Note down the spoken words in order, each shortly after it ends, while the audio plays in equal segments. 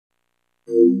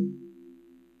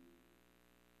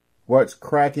What's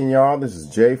cracking, y'all? This is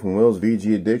Jay from Will's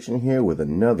VG Addiction here with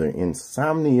another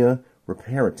Insomnia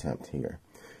repair attempt here.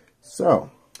 So,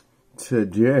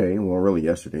 today, well really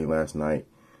yesterday, last night,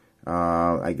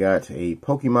 I got a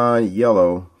Pokemon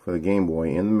Yellow for the Game Boy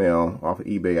in the mail off of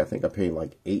eBay. I think I paid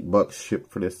like $8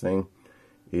 shipped for this thing.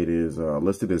 It is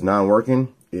listed as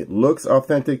non-working. It looks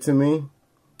authentic to me.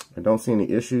 I don't see any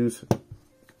issues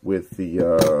with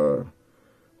the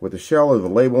shell or the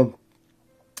label.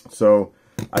 So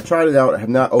I tried it out. I have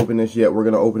not opened this yet. We're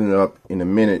going to open it up in a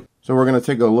minute. So we're going to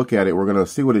take a look at it. We're going to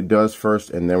see what it does first,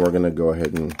 and then we're going to go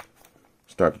ahead and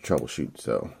start the troubleshoot.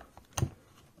 So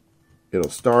it'll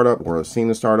start up, or it'll seem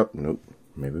to start up. Nope,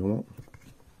 maybe it won't.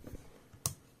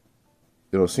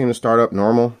 It'll seem to start up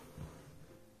normal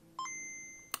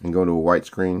and go to a white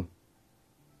screen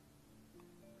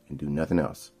and do nothing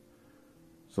else.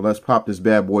 So let's pop this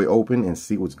bad boy open and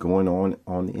see what's going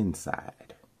on the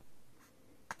inside.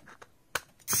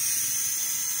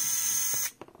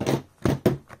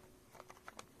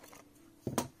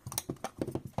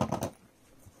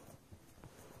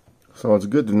 So it's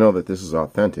good to know that this is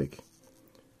authentic.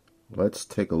 Let's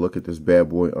take a look at this bad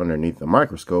boy underneath the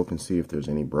microscope and see if there's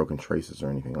any broken traces or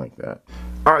anything like that.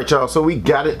 Alright, y'all, so we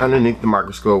got it underneath the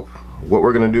microscope. What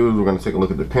we're going to do is we're going to take a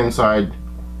look at the pin side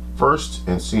first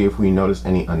and see if we notice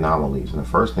any anomalies. And the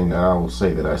first thing that I will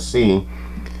say that I see,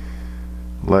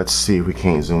 let's see if we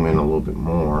can't zoom in a little bit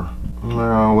more.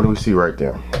 What do we see right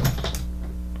there?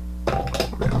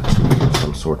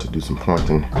 Some sort to do some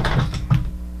pointing.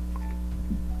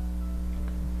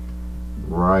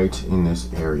 Right in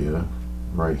this area,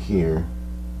 right here,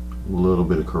 a little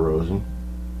bit of corrosion.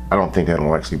 I don't think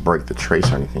that'll actually break the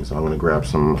trace or anything, so I'm going to grab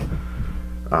some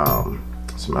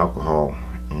alcohol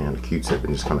and a Q-tip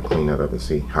and just kind of clean that up and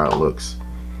see how it looks.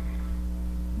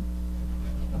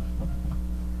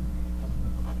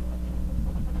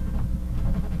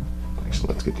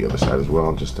 Actually, let's get the other side as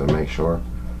well, just to make sure.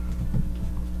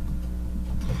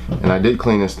 And I did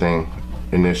clean this thing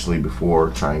initially before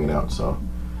trying it out, so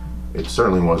it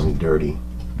certainly wasn't dirty.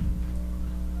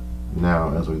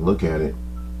 Now, as we look at it,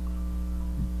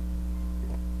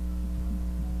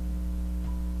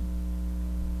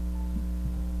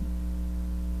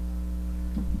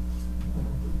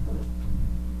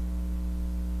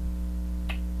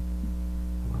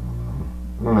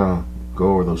 I'm gonna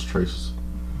go over those traces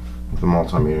with the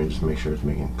multimeter and just make sure it's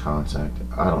making contact.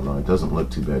 I don't know, it doesn't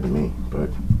look too bad to me, but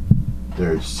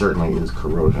there certainly is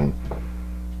corrosion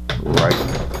right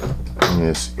in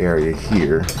this area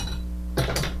here.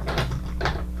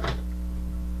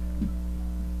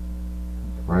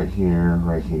 Right here,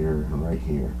 right here, and right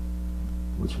here,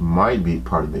 which might be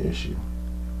part of the issue.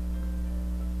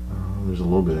 There's a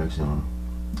little bit actually on.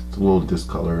 It's a little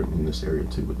discolored in this area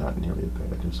too, but not nearly as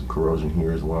bad. There's some corrosion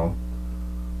here as well.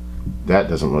 That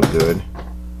doesn't look good.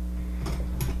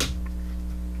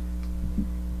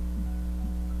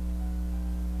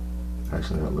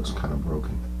 Actually, that looks kind of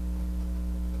broken.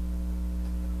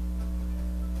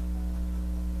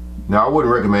 Now, I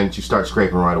wouldn't recommend that you start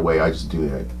scraping right away. I just do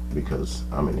that because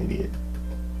I'm an idiot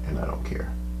and I don't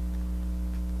care.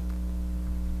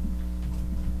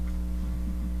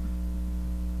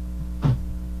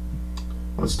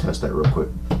 Let's test that real quick.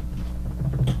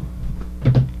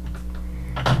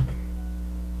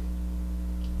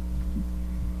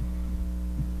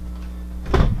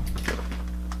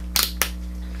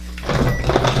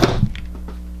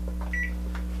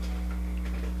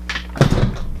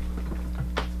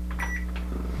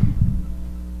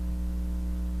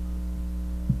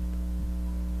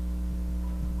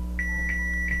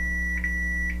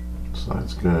 So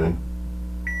that's good.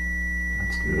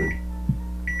 That's good.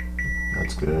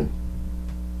 That's good.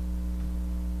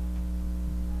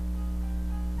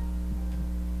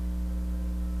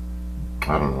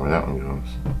 I don't know where that one goes.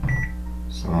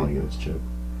 So I'm gonna get this chip.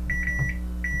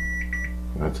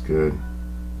 That's good.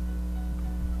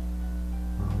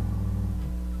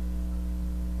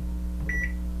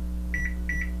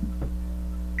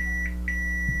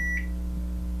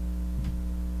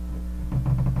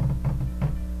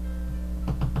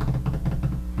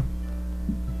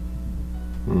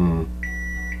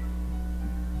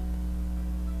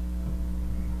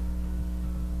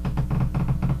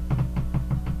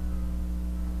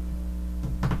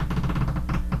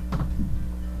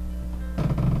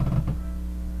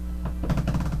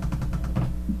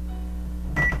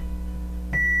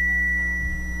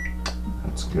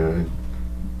 That's good.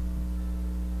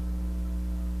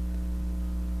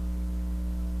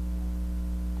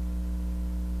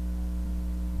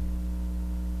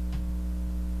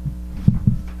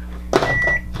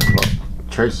 Well,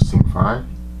 traces seem fine.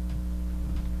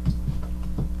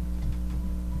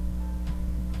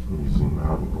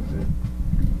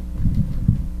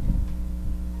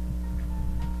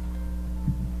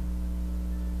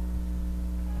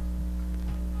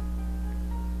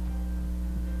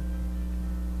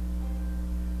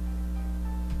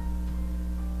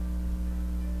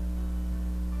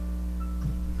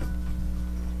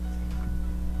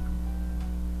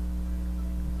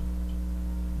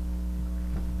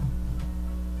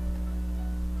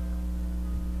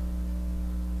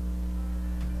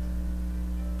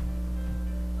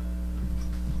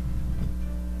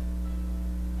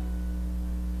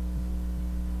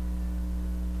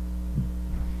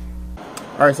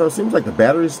 Alright, so it seems like the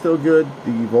battery is still good.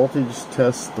 The voltage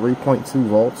tests 3.2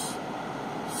 volts.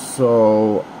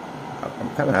 So I'm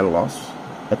kind of at a loss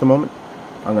at the moment.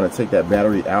 I'm going to take that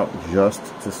battery out just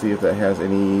to see if that has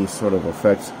any sort of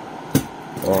effect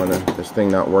on this thing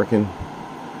not working.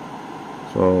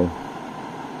 So,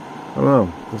 I don't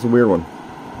know. It's a weird one.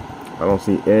 I don't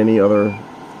see any other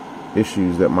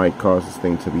issues that might cause this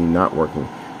thing to be not working.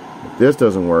 If this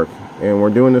doesn't work, and we're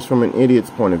doing this from an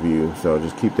idiot's point of view, so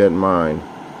just keep that in mind.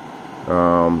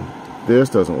 This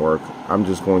doesn't work. I'm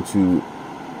just going to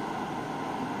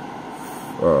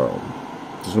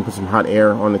put some hot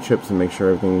air on the chips and make sure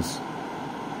everything's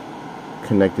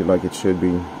connected like it should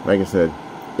be. Like I said,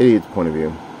 idiot's point of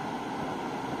view.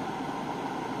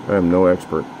 I am no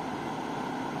expert.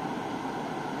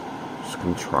 Just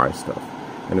gonna try stuff.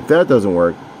 And if that doesn't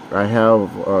work, I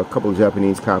have a couple of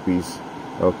Japanese copies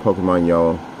of Pokemon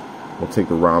Yellow. We'll take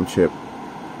the ROM chip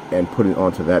and put it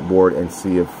onto that board and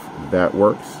see if that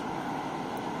works.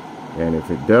 And if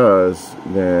it does,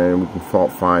 then we can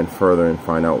fault find further and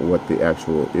find out what the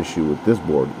actual issue with this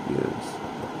board is.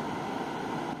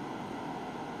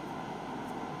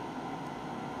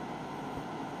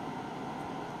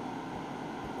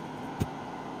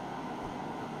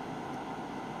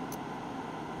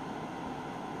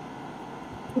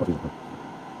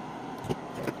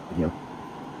 Yeah.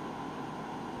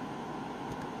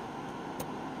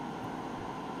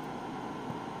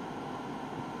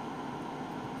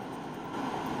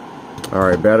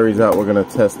 Alright, battery's out. We're going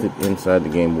to test it inside the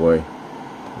Game Boy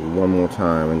one more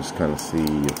time and just kind of see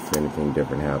if anything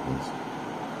different happens.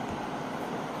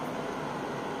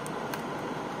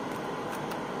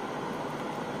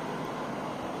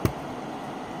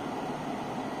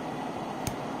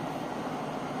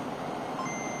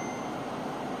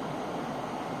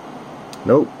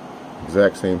 Nope,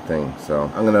 exact same thing.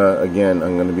 So I'm gonna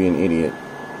be an idiot.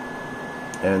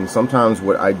 And sometimes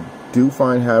what I do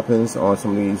find happens on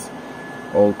some of these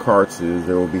old carts is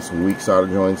there will be some weak solder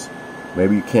joints.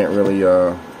 Maybe you can't really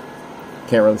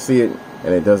see it,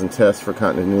 and it doesn't test for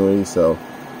continuity. So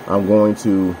I'm going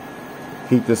to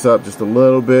heat this up just a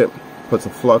little bit, put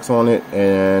some flux on it,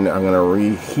 and I'm gonna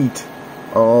reheat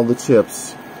all the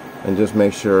chips and just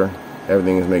make sure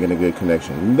everything is making a good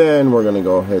connection. And then we're gonna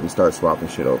go ahead and start swapping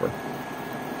shit over.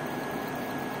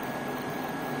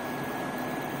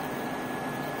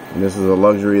 And this is a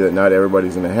luxury that not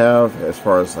everybody's gonna have as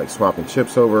far as like swapping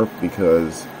chips over,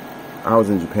 because I was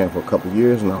in Japan for a couple of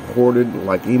years and I hoarded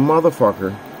like a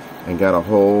motherfucker and got a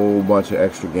whole bunch of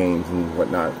extra games and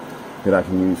whatnot that I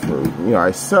can use for, you know,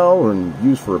 I sell and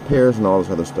use for repairs and all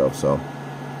this other stuff. So,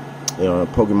 you know,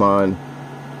 Pokemon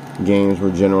games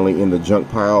were generally in the junk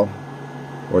pile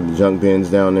or the junk bins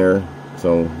down there.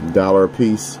 So $1 a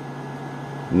piece.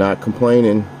 Not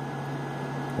complaining.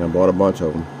 I bought a bunch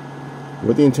of them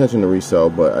with the intention to resell,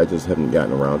 but I just haven't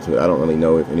gotten around to it. I don't really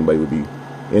know if anybody would be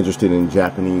interested in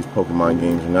Japanese Pokemon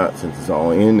games or not, since it's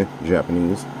all in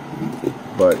Japanese.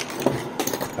 But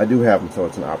I do have them, so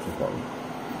it's an option for me.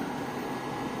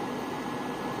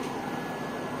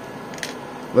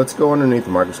 Let's go underneath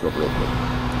the microscope real quick.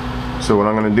 So what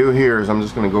I'm going to do here is I'm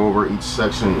just going to go over each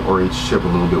section or each chip a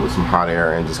little bit with some hot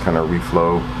air and just kind of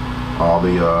reflow all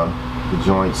the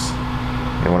joints.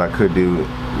 And what I could do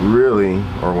really,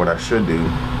 or what I should do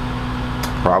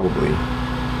probably,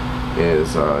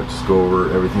 is just go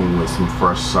over everything with some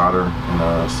fresh solder and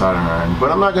a soldering iron.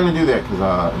 But I'm not going to do that because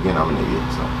again, I'm an idiot.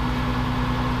 So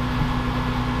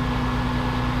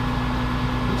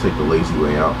I'll take the lazy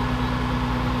way out.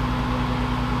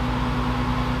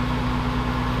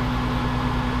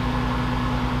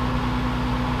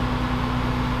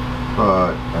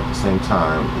 But at the same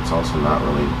time, it's also not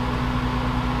really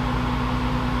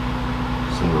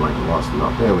seeming like it wants to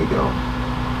melt. There we go.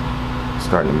 It's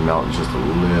starting to melt just a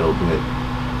little bit.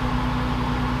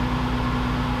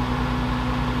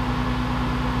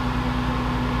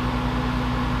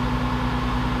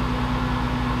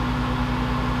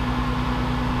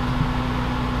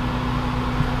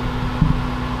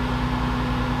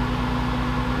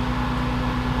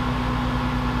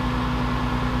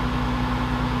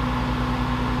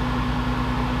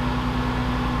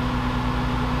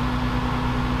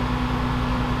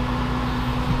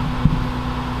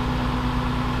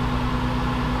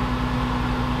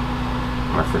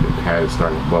 My freaking pad is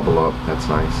starting to bubble up. That's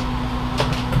nice.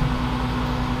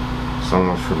 So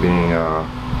much for being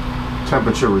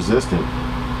temperature resistant.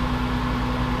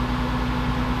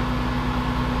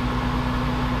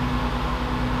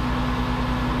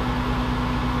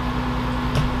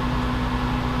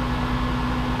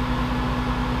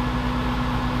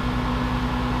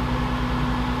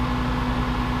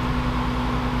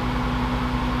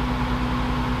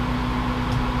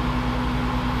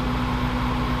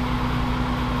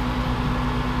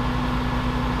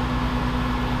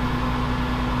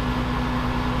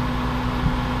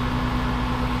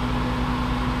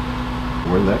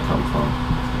 Where did that come from?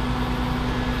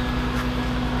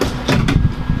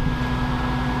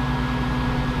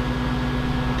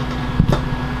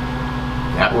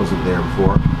 That wasn't there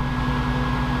before.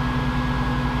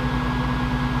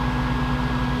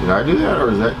 Did I do that,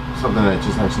 or is that something that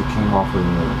just actually came off of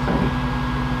the thing?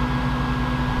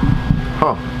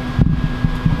 Huh.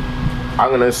 I'm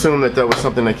going to assume that that was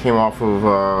something that came off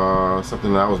of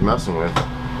something that I was messing with.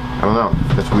 I don't know.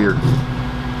 That's weird.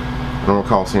 I don't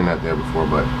recall seeing that there before,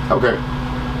 but okay.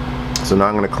 So now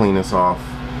I'm going to clean this off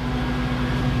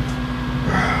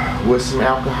with some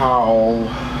alcohol.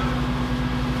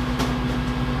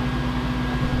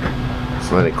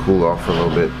 Just let it cool off for a little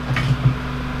bit,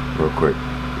 real quick,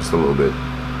 just a little bit.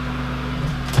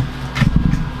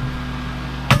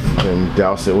 Then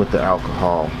douse it with the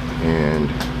alcohol and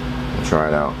try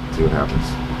it out, see what happens.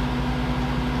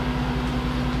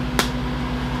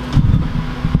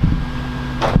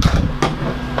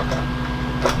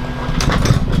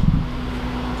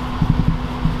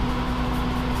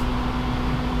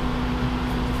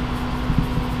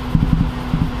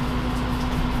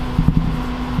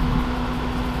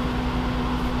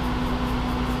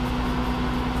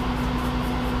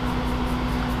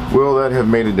 Will that have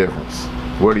made a difference?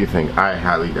 What do you think? I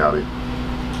highly doubt it,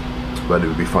 but it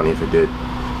would be funny if it did.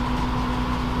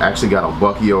 I actually got a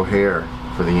Bucky O'Hare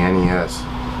for the NES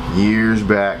years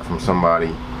back from somebody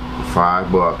for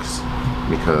 $5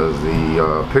 because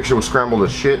the picture was scrambled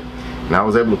as shit, and I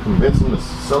was able to convince him to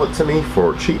sell it to me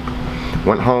for cheap.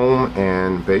 Went home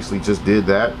and basically just did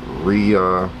that,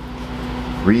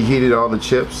 reheated all the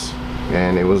chips,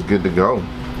 and it was good to go.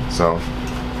 So,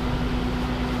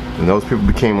 and those people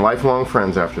became lifelong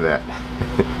friends after that.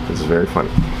 This is very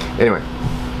funny. Anyway.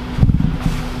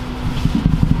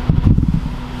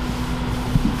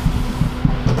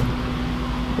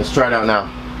 Let's try it out now.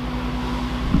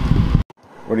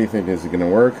 What do you think? Is it gonna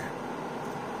work?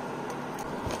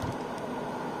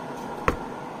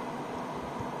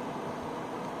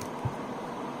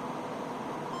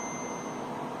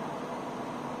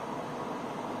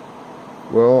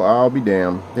 Well, I'll be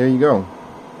damned. There you go.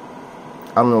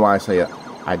 I don't know why I say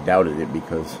I doubted it,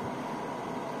 because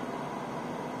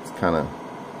it's kind of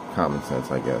common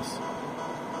sense, I guess,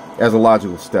 as a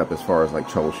logical step as far as like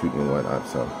troubleshooting and whatnot.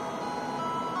 So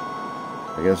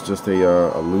I guess just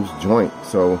a loose joint.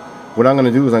 So what I'm going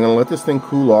to do is I'm going to let this thing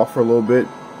cool off for a little bit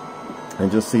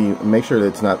and just make sure that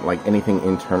it's not like anything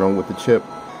internal with the chip.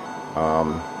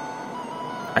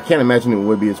 I can't imagine it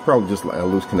would be. It's probably just like a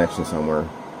loose connection somewhere,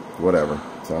 whatever.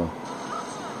 So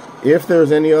if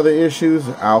there's any other issues,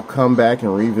 I'll come back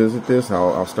and revisit this.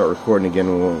 I'll start recording again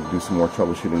and we'll do some more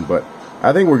troubleshooting. But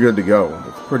I think we're good to go.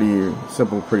 It's pretty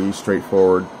simple, pretty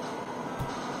straightforward.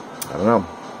 I don't know.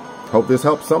 Hope this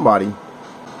helps somebody.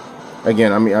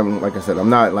 Again, I mean, like I said, I'm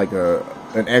not like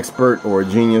an expert or a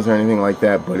genius or anything like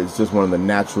that, but it's just one of the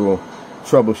natural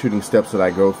troubleshooting steps that I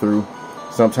go through.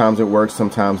 Sometimes it works,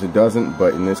 sometimes it doesn't,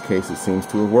 but in this case it seems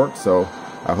to have worked. So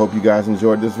I hope you guys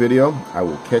enjoyed this video. I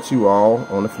will catch you all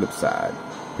on the flip side.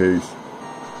 Peace.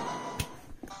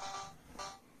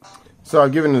 So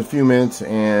I've given it a few minutes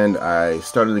and I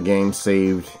started the game,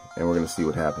 saved, and we're going to see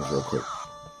what happens real quick.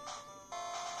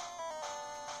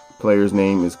 Player's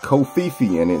name is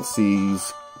Kofifi, and it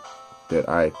sees that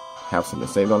I have something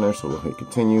saved on there, so we'll hit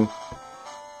continue.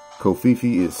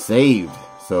 Kofifi is saved,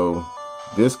 so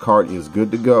this card is good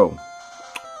to go.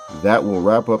 That will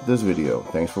wrap up this video.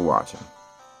 Thanks for watching.